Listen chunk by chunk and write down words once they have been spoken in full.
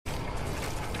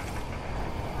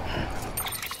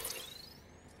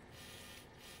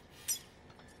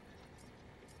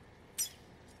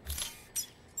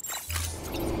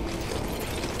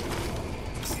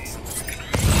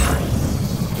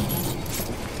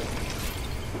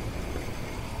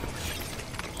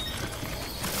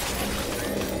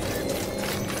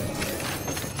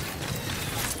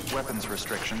Weapons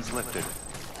restrictions lifted.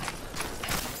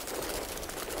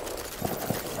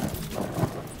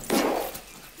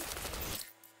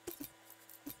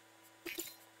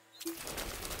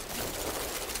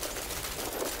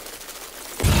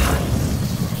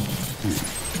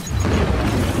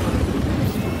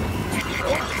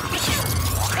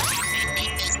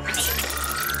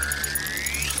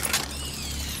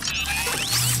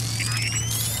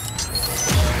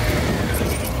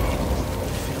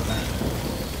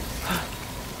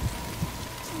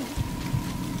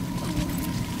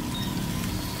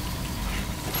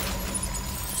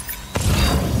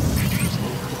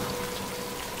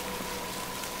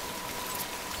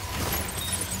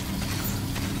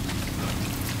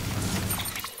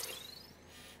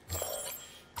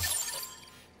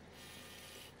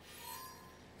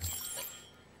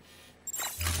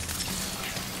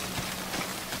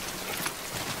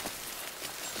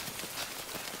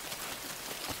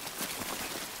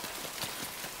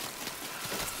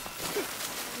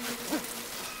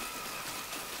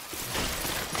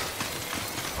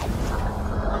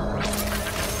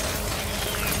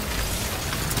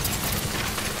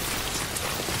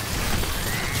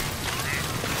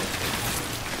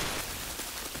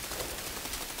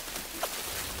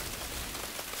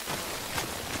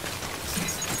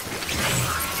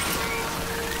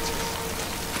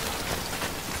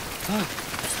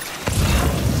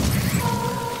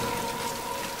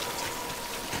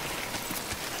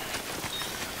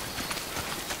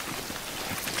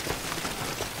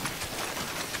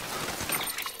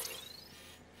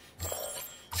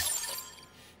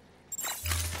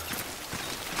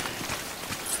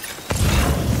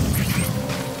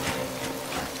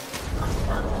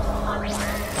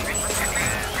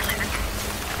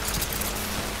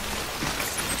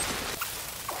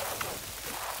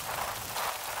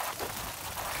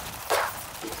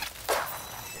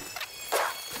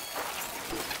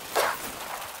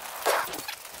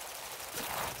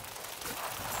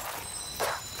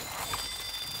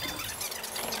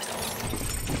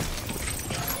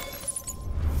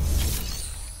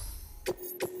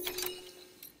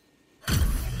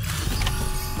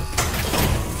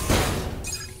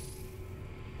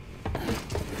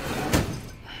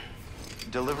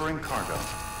 Delivering cargo.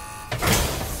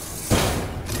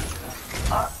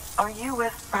 Are you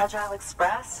with Fragile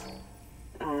Express?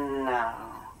 No.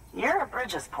 You're a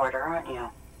Bridges porter, aren't you?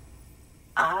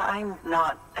 I'm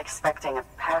not expecting a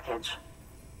package.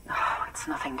 Oh, it's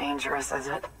nothing dangerous, is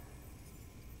it?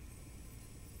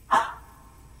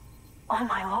 Oh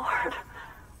my lord.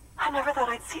 I never thought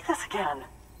I'd see this again.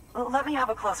 Let me have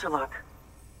a closer look.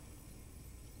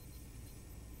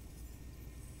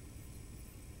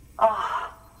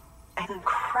 Oh,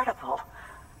 incredible.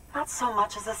 Not so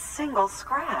much as a single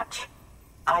scratch.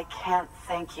 I can't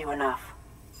thank you enough.